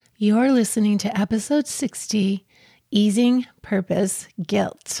You're listening to episode 60, Easing Purpose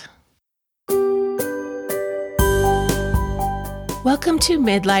Guilt. Welcome to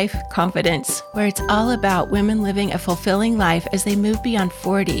Midlife Confidence, where it's all about women living a fulfilling life as they move beyond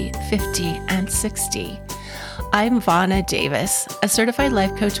 40, 50, and 60. I'm Vonna Davis, a certified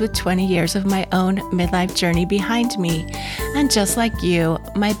life coach with 20 years of my own midlife journey behind me. And just like you,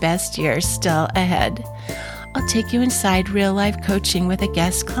 my best years still ahead. I'll take you inside real-life coaching with a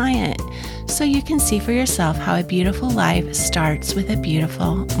guest client so you can see for yourself how a beautiful life starts with a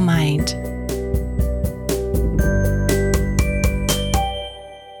beautiful mind.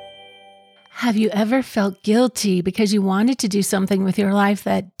 Have you ever felt guilty because you wanted to do something with your life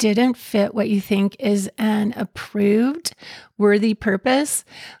that didn't fit what you think is an approved, worthy purpose,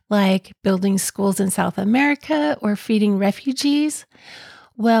 like building schools in South America or feeding refugees?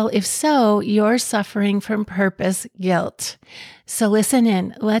 Well, if so, you're suffering from purpose guilt. So listen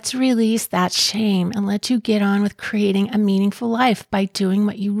in. Let's release that shame and let you get on with creating a meaningful life by doing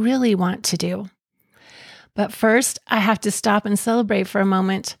what you really want to do. But first, I have to stop and celebrate for a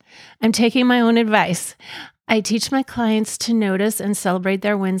moment. I'm taking my own advice. I teach my clients to notice and celebrate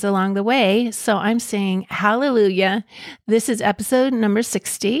their wins along the way. So I'm saying, hallelujah. This is episode number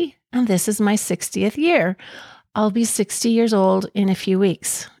 60, and this is my 60th year. I'll be 60 years old in a few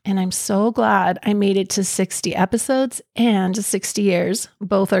weeks, and I'm so glad I made it to 60 episodes and 60 years.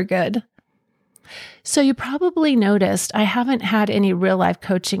 Both are good. So you probably noticed I haven't had any real life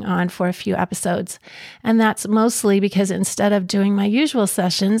coaching on for a few episodes, and that's mostly because instead of doing my usual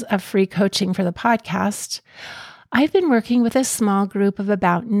sessions of free coaching for the podcast, I've been working with a small group of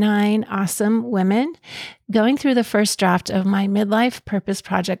about 9 awesome women going through the first draft of my Midlife Purpose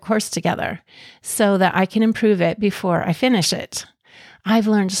Project course together so that I can improve it before I finish it. I've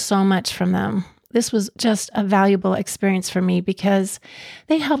learned so much from them. This was just a valuable experience for me because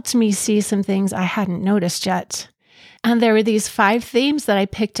they helped me see some things I hadn't noticed yet. And there were these 5 themes that I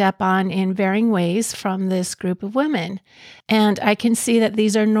picked up on in varying ways from this group of women. And I can see that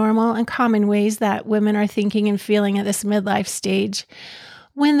these are normal and common ways that women are thinking and feeling at this midlife stage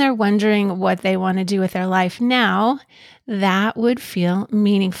when they're wondering what they want to do with their life now that would feel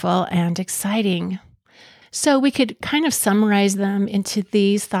meaningful and exciting. So we could kind of summarize them into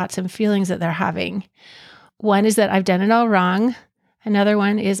these thoughts and feelings that they're having. One is that I've done it all wrong. Another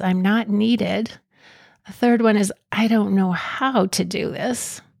one is I'm not needed. A third one is I don't know how to do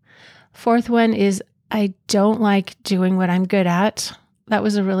this. Fourth one is I don't like doing what I'm good at. That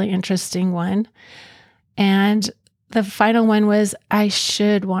was a really interesting one. And the final one was I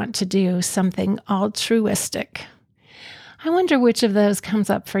should want to do something altruistic. I wonder which of those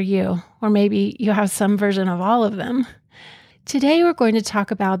comes up for you, or maybe you have some version of all of them. Today we're going to talk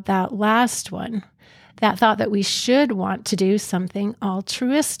about that last one, that thought that we should want to do something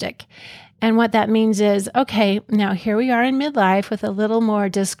altruistic. And what that means is, okay, now here we are in midlife with a little more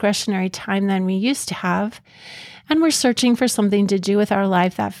discretionary time than we used to have, and we're searching for something to do with our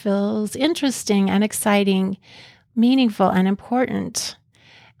life that feels interesting and exciting, meaningful and important.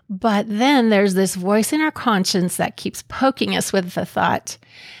 But then there's this voice in our conscience that keeps poking us with the thought,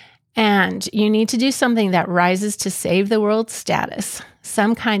 and you need to do something that rises to save the world status,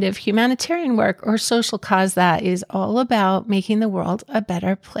 some kind of humanitarian work or social cause that is all about making the world a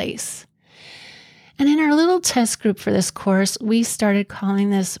better place. And in our little test group for this course, we started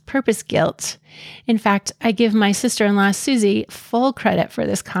calling this purpose guilt. In fact, I give my sister-in-law, Susie, full credit for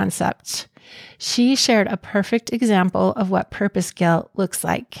this concept. She shared a perfect example of what purpose guilt looks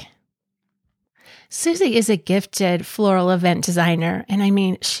like. Susie is a gifted floral event designer, and I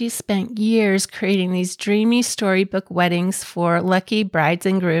mean, she spent years creating these dreamy storybook weddings for lucky brides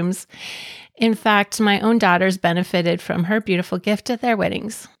and grooms. In fact, my own daughters benefited from her beautiful gift at their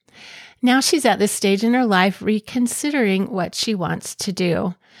weddings. Now she's at this stage in her life reconsidering what she wants to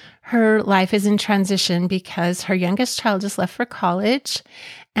do. Her life is in transition because her youngest child just left for college,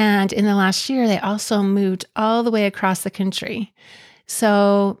 and in the last year, they also moved all the way across the country.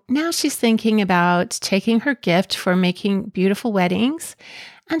 So now she's thinking about taking her gift for making beautiful weddings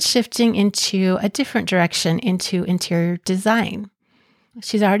and shifting into a different direction into interior design.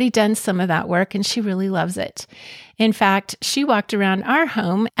 She's already done some of that work and she really loves it. In fact, she walked around our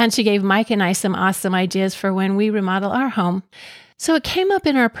home and she gave Mike and I some awesome ideas for when we remodel our home. So it came up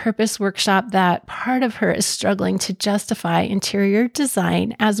in our purpose workshop that part of her is struggling to justify interior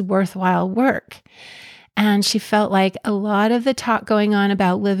design as worthwhile work. And she felt like a lot of the talk going on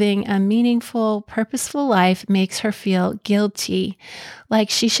about living a meaningful, purposeful life makes her feel guilty, like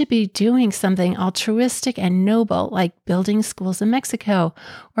she should be doing something altruistic and noble, like building schools in Mexico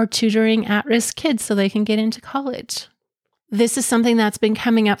or tutoring at-risk kids so they can get into college. This is something that's been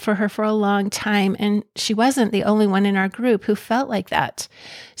coming up for her for a long time, and she wasn't the only one in our group who felt like that.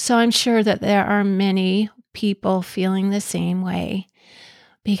 So I'm sure that there are many people feeling the same way.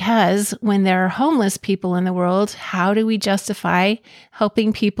 Because when there are homeless people in the world, how do we justify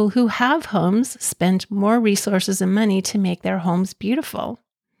helping people who have homes spend more resources and money to make their homes beautiful?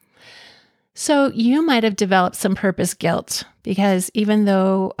 So you might have developed some purpose guilt because even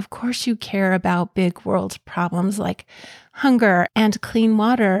though, of course, you care about big world problems like hunger and clean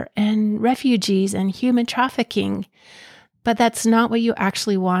water and refugees and human trafficking, but that's not what you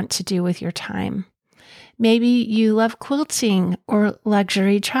actually want to do with your time. Maybe you love quilting or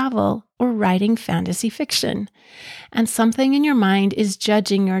luxury travel or writing fantasy fiction, and something in your mind is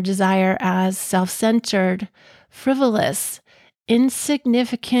judging your desire as self-centered, frivolous,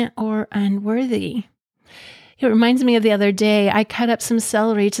 insignificant, or unworthy. It reminds me of the other day, I cut up some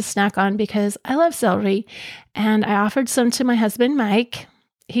celery to snack on because I love celery, and I offered some to my husband, Mike.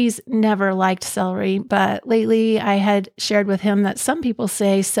 He's never liked celery, but lately I had shared with him that some people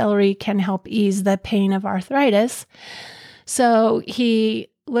say celery can help ease the pain of arthritis. So he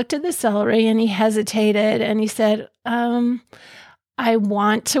looked at the celery and he hesitated and he said, I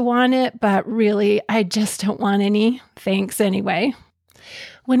want it, but really I just don't want any. Thanks anyway.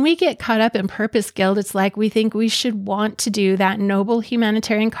 When we get caught up in purpose guilt, it's like we think we should want to do that noble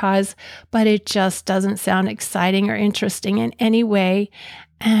humanitarian cause, but it just doesn't sound exciting or interesting in any way.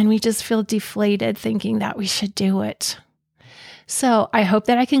 And we just feel deflated thinking that we should do it. So I hope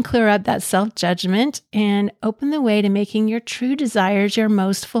that I can clear up that self-judgment and open the way to making your true desires your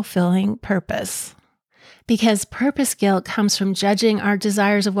most fulfilling purpose. Because purpose guilt comes from judging our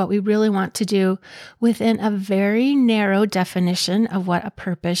desires of what we really want to do within a very narrow definition of what a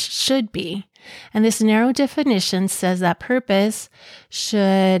purpose should be. And this narrow definition says that purpose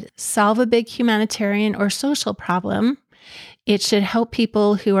should solve a big humanitarian or social problem. It should help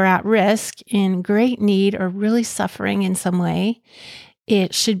people who are at risk, in great need, or really suffering in some way.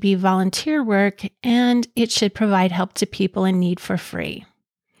 It should be volunteer work, and it should provide help to people in need for free.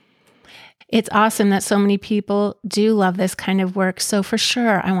 It's awesome that so many people do love this kind of work. So for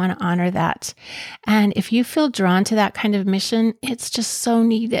sure, I want to honor that. And if you feel drawn to that kind of mission, it's just so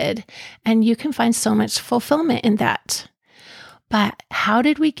needed. And you can find so much fulfillment in that. But how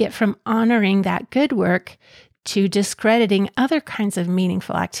did we get from honoring that good work to discrediting other kinds of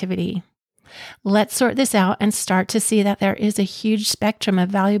meaningful activity? Let's sort this out and start to see that there is a huge spectrum of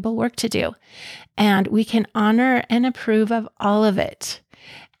valuable work to do. And we can honor and approve of all of it.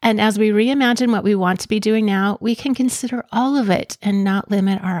 And as we reimagine what we want to be doing now, we can consider all of it and not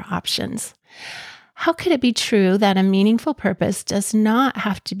limit our options. How could it be true that a meaningful purpose does not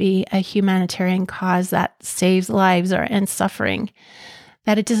have to be a humanitarian cause that saves lives or ends suffering?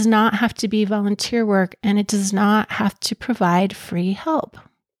 That it does not have to be volunteer work and it does not have to provide free help?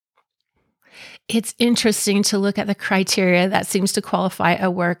 It's interesting to look at the criteria that seems to qualify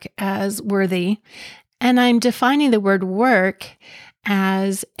a work as worthy. And I'm defining the word work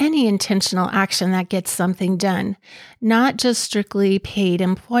as any intentional action that gets something done, not just strictly paid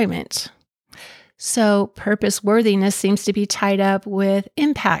employment. So purpose worthiness seems to be tied up with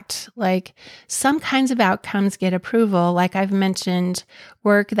impact, like some kinds of outcomes get approval, like I've mentioned,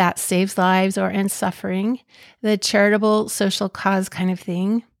 work that saves lives or ends suffering, the charitable social cause kind of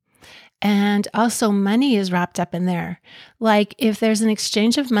thing. And also money is wrapped up in there. Like if there's an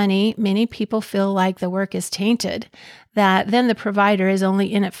exchange of money, many people feel like the work is tainted, that then the provider is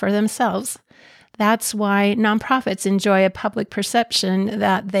only in it for themselves. That's why nonprofits enjoy a public perception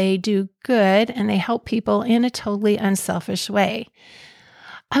that they do good and they help people in a totally unselfish way.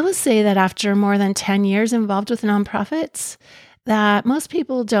 I will say that after more than 10 years involved with nonprofits, that most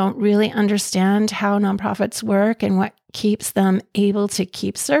people don't really understand how nonprofits work and what keeps them able to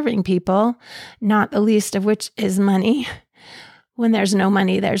keep serving people, not the least of which is money. When there's no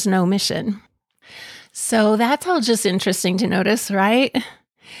money, there's no mission. So that's all just interesting to notice, right?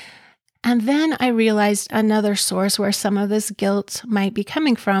 And then I realized another source where some of this guilt might be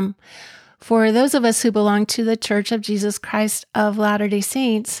coming from. For those of us who belong to the Church of Jesus Christ of Latter-day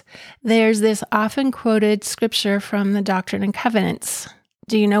Saints, there's this often quoted scripture from the Doctrine and Covenants.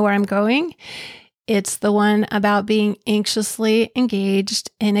 Do you know where I'm going? It's the one about being anxiously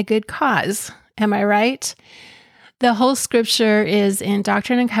engaged in a good cause. Am I right? The whole scripture is in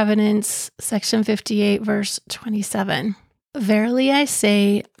Doctrine and Covenants, section 58, verse 27. Verily I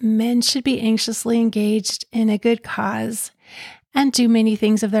say, men should be anxiously engaged in a good cause, and do many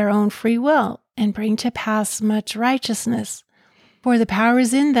things of their own free will, and bring to pass much righteousness. For the power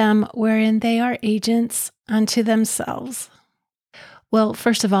is in them, wherein they are agents unto themselves. Well,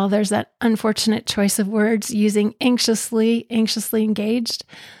 first of all, there's that unfortunate choice of words using anxiously engaged,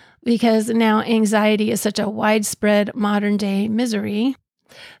 because now anxiety is such a widespread modern day misery.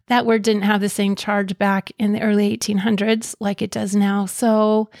 That word didn't have the same charge back in the early 1800s like it does now.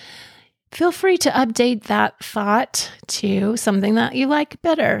 So feel free to update that thought to something that you like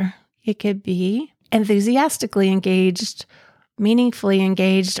better. It could be enthusiastically engaged, meaningfully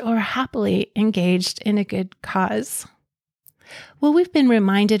engaged, or happily engaged in a good cause. Well, we've been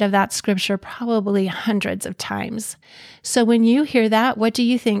reminded of that scripture probably hundreds of times. So when you hear that, what do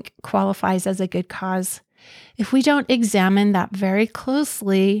you think qualifies as a good cause? If we don't examine that very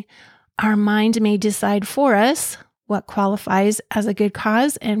closely, our mind may decide for us what qualifies as a good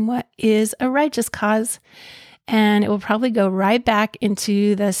cause and what is a righteous cause. And it will probably go right back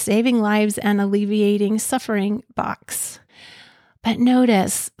into the saving lives and alleviating suffering box. But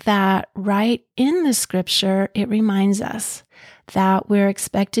notice that right in the scripture, it reminds us that we're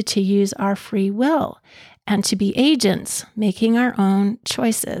expected to use our free will and to be agents, making our own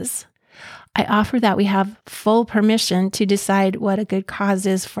choices. I offer that we have full permission to decide what a good cause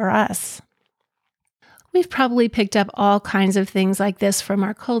is for us. We've probably picked up all kinds of things like this from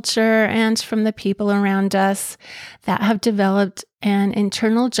our culture and from the people around us that have developed an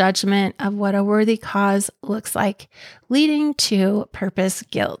internal judgment of what a worthy cause looks like, leading to purpose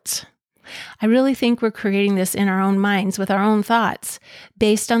guilt. I really think we're creating this in our own minds with our own thoughts,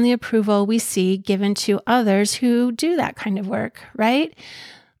 based on the approval we see given to others who do that kind of work, right?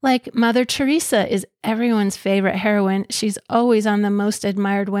 Like Mother Teresa is everyone's favorite heroine. She's always on the most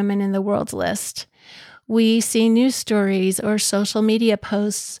admired women in the world's list. We see news stories or social media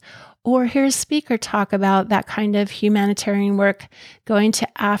posts or hear a speaker talk about that kind of humanitarian work, going to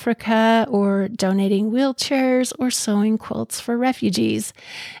Africa or donating wheelchairs or sewing quilts for refugees.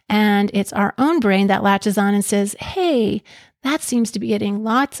 And it's our own brain that latches on and says, hey, that seems to be getting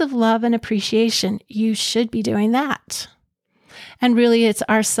lots of love and appreciation. You should be doing that. And really, it's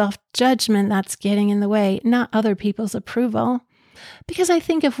our self-judgment that's getting in the way, not other people's approval. Because I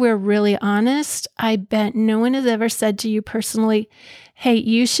think if we're really honest, I bet no one has ever said to you personally, hey,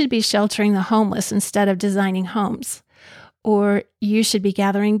 you should be sheltering the homeless instead of designing homes. Or you should be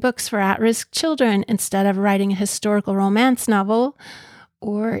gathering books for at-risk children instead of writing a historical romance novel.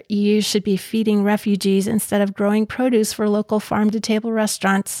 Or you should be feeding refugees instead of growing produce for local farm-to-table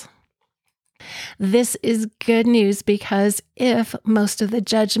restaurants. This is good news because if most of the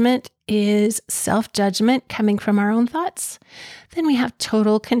judgment is self-judgment coming from our own thoughts, then we have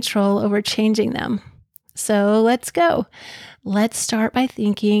total control over changing them. So let's go. Let's start by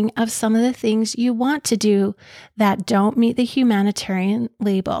thinking of some of the things you want to do that don't meet the humanitarian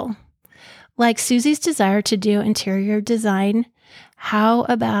label. Like Susie's desire to do interior design, how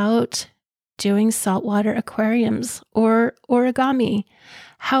about doing saltwater aquariums or origami?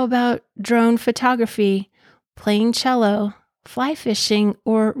 How about drone photography, playing cello, fly fishing,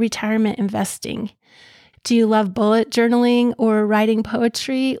 or retirement investing? Do you love bullet journaling or writing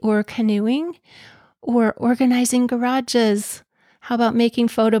poetry or canoeing or organizing garages? How about making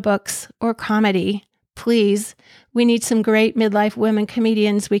photo books or comedy? Please, we need some great midlife women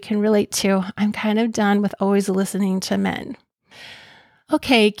comedians we can relate to. I'm kind of done with always listening to men.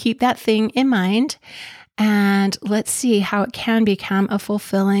 Okay, keep that thing in mind. And let's see how it can become a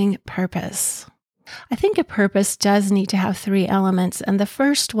fulfilling purpose. I think a purpose does need to have 3 elements, and the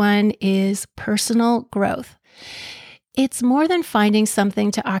first one is personal growth. It's more than finding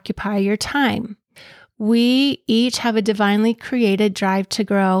something to occupy your time. We each have a divinely created drive to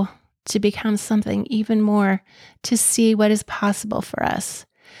grow, to become something even more, to see what is possible for us.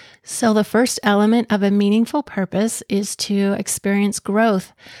 So the first element of a meaningful purpose is to experience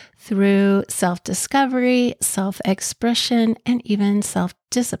growth through self-discovery, self-expression, and even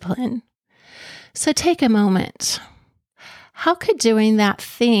self-discipline. So take a moment. How could doing that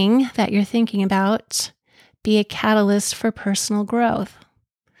thing that you're thinking about be a catalyst for personal growth?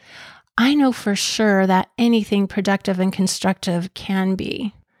 I know for sure that anything productive and constructive can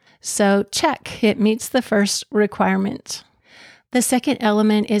be. So check, it meets the first requirement. The second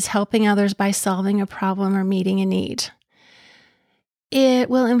element is helping others by solving a problem or meeting a need. It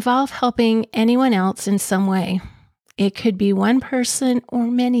will involve helping anyone else in some way. It could be one person or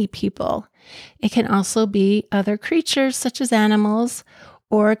many people. It can also be other creatures such as animals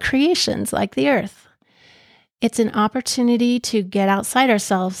or creations like the earth. It's an opportunity to get outside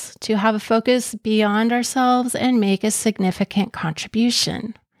ourselves, to have a focus beyond ourselves and make a significant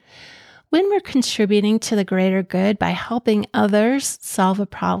contribution. When we're contributing to the greater good by helping others solve a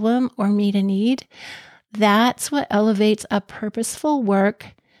problem or meet a need, that's what elevates a purposeful work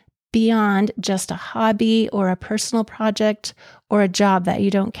beyond just a hobby or a personal project or a job that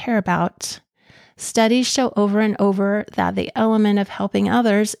you don't care about. Studies show over and over that the element of helping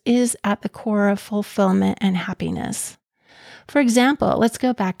others is at the core of fulfillment and happiness. For example, let's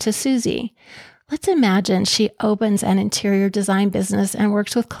go back to Susie. Let's imagine she opens an interior design business and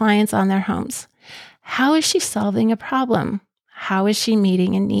works with clients on their homes. How is she solving a problem? How is she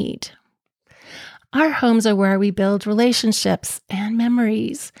meeting a need? Our homes are where we build relationships and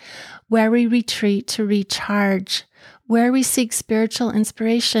memories, where we retreat to recharge, where we seek spiritual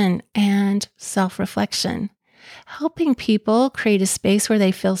inspiration and self-reflection. Helping people create a space where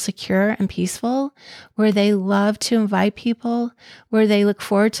they feel secure and peaceful, where they love to invite people, where they look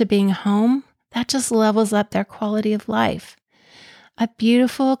forward to being home, that just levels up their quality of life. A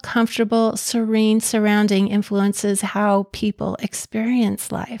beautiful, comfortable, serene surrounding influences how people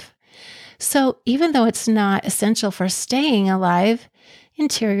experience life. So even though it's not essential for staying alive,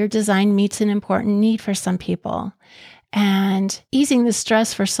 interior design meets an important need for some people. And easing the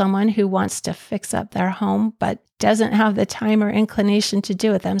stress for someone who wants to fix up their home but doesn't have the time or inclination to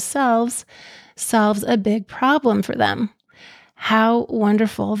do it themselves solves a big problem for them. How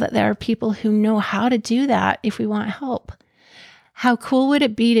wonderful that there are people who know how to do that if we want help. How cool would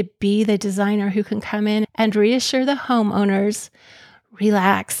it be to be the designer who can come in and reassure the homeowners,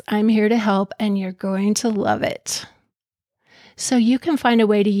 relax, I'm here to help and you're going to love it. So you can find a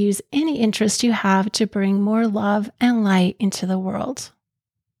way to use any interest you have to bring more love and light into the world.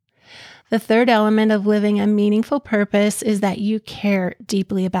 The third element of living a meaningful purpose is that you care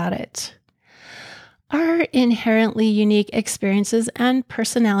deeply about it. Our inherently unique experiences and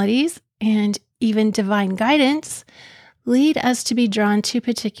personalities, and even divine guidance, lead us to be drawn to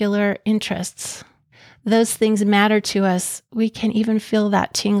particular interests. Those things matter to us. We can even feel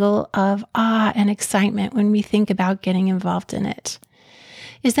that tingle of awe and excitement when we think about getting involved in it.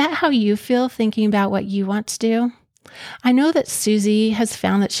 Is that how you feel thinking about what you want to do? I know that Susie has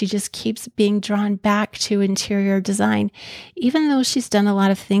found that she just keeps being drawn back to interior design, even though she's done a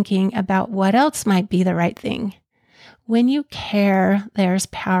lot of thinking about what else might be the right thing. When you care, there's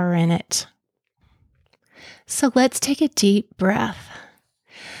power in it. So let's take a deep breath.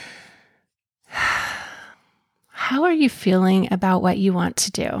 How are you feeling about what you want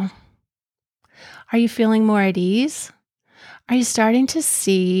to do? Are you feeling more at ease? Are you starting to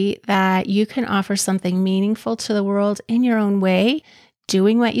see that you can offer something meaningful to the world in your own way,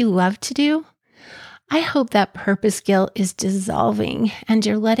 doing what you love to do? I hope that purpose guilt is dissolving and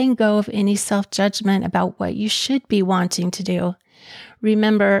you're letting go of any self-judgment about what you should be wanting to do.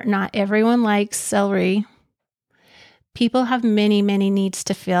 Remember, not everyone likes celery. People have many, many needs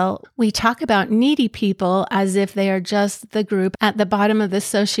to fill. We talk about needy people as if they are just the group at the bottom of the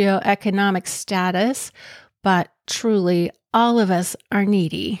socioeconomic status, but truly, all of us are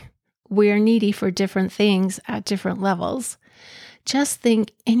needy. We are needy for different things at different levels. Just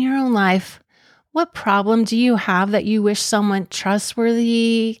think in your own life, what problem do you have that you wish someone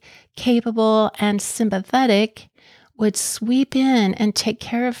trustworthy, capable, and sympathetic would sweep in and take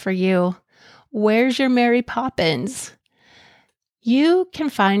care of for you? Where's your Mary Poppins? You can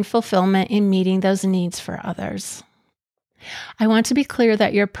find fulfillment in meeting those needs for others. I want to be clear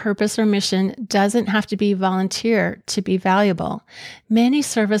that your purpose or mission doesn't have to be volunteer to be valuable. Many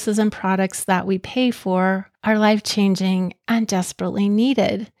services and products that we pay for are life-changing and desperately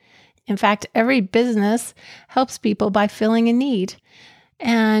needed. In fact, every business helps people by filling a need,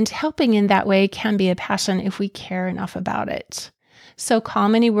 and helping in that way can be a passion if we care enough about it. So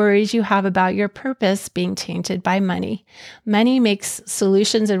calm any worries you have about your purpose being tainted by money. Money makes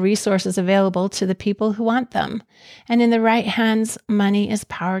solutions and resources available to the people who want them. And in the right hands, money is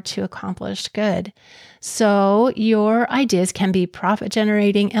power to accomplish good. So your ideas can be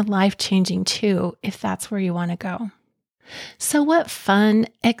profit-generating and life-changing too, if that's where you want to go. So what fun,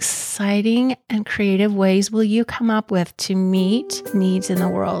 exciting, and creative ways will you come up with to meet needs in the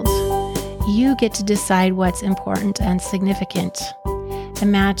world? You get to decide what's important and significant.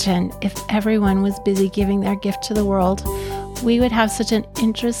 Imagine if everyone was busy giving their gift to the world, we would have such an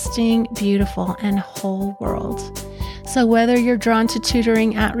interesting, beautiful, and whole world. So whether you're drawn to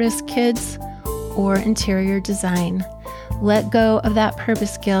tutoring at-risk kids or interior design, let go of that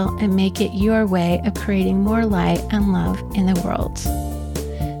purpose guilt and make it your way of creating more light and love in the world.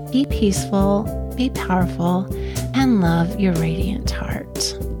 Be peaceful, be powerful, and love your radiant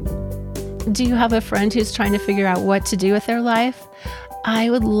heart. Do you have a friend who's trying to figure out what to do with their life?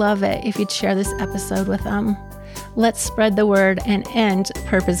 I would love it if you'd share this episode with them. Let's spread the word and end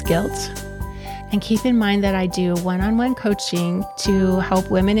purpose guilt. And keep in mind that I do one-on-one coaching to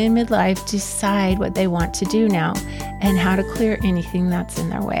help women in midlife decide what they want to do now and how to clear anything that's in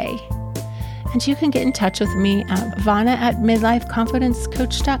their way. And you can get in touch with me at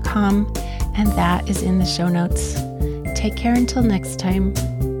vana@midlifeconfidencecoach.com, and that is in the show notes. Take care until next time.